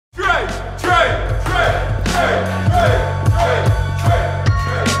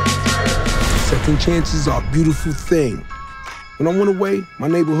Second chances are a beautiful thing. When I went away, my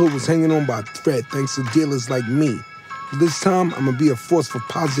neighborhood was hanging on by a thread thanks to dealers like me. But this time, I'm gonna be a force for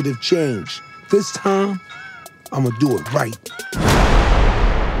positive change. This time, I'm gonna do it right.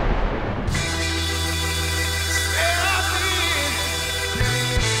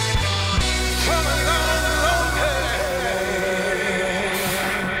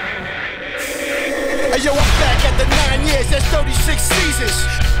 Hey, yo, I'm back at the 9 years, that's 36 seasons.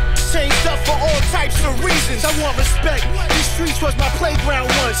 Changed up for all types of reasons. I want respect. These streets was my playground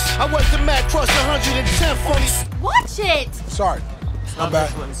once. I was the man cross 110th on these. Watch it! Sorry. It's not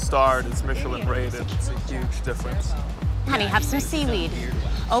Michelin starred, it's Michelin rated. It's a huge difference. Honey, have some seaweed.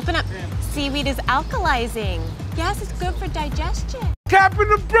 Open up. Seaweed is alkalizing. Yes, it's good for digestion. Captain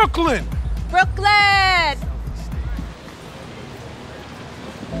of Brooklyn! Brooklyn!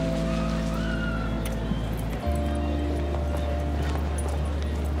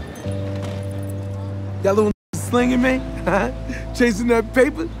 Y'all little slinging me? Huh? Chasing that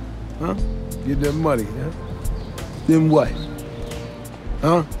paper? Huh? Getting that money, huh? Then what?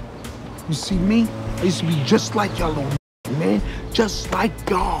 Huh? You see me? I used to be just like y'all little man. Just like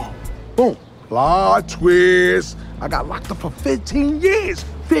Gaul. Boom. Plot twist. I got locked up for 15 years.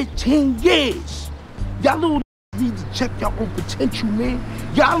 15 years. Y'all little need to check your own potential, man.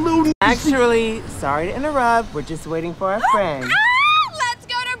 Y'all little Actually, sorry to interrupt. We're just waiting for our friend. Let's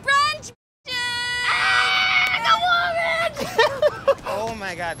go to brunch! Oh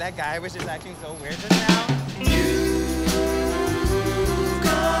my God, that guy was just acting so weird just now.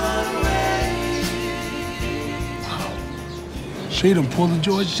 Wow. Shay done pulled the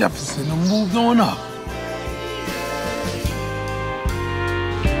George Jefferson and moved on up.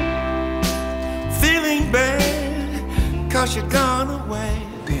 Feeling bad, cause you're gone away.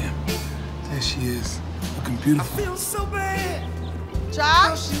 Damn, there she is, looking beautiful. I feel so bad.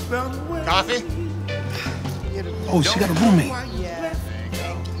 Josh? Coffee? Oh, she got a roommate. Yeah.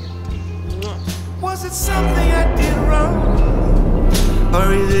 Was it something I did wrong?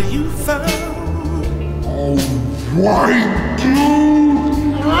 Or is it you found? Oh, white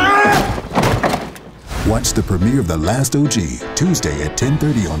dude! Watch the premiere of The Last OG, Tuesday at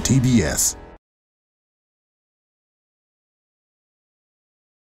 10:30 on TBS.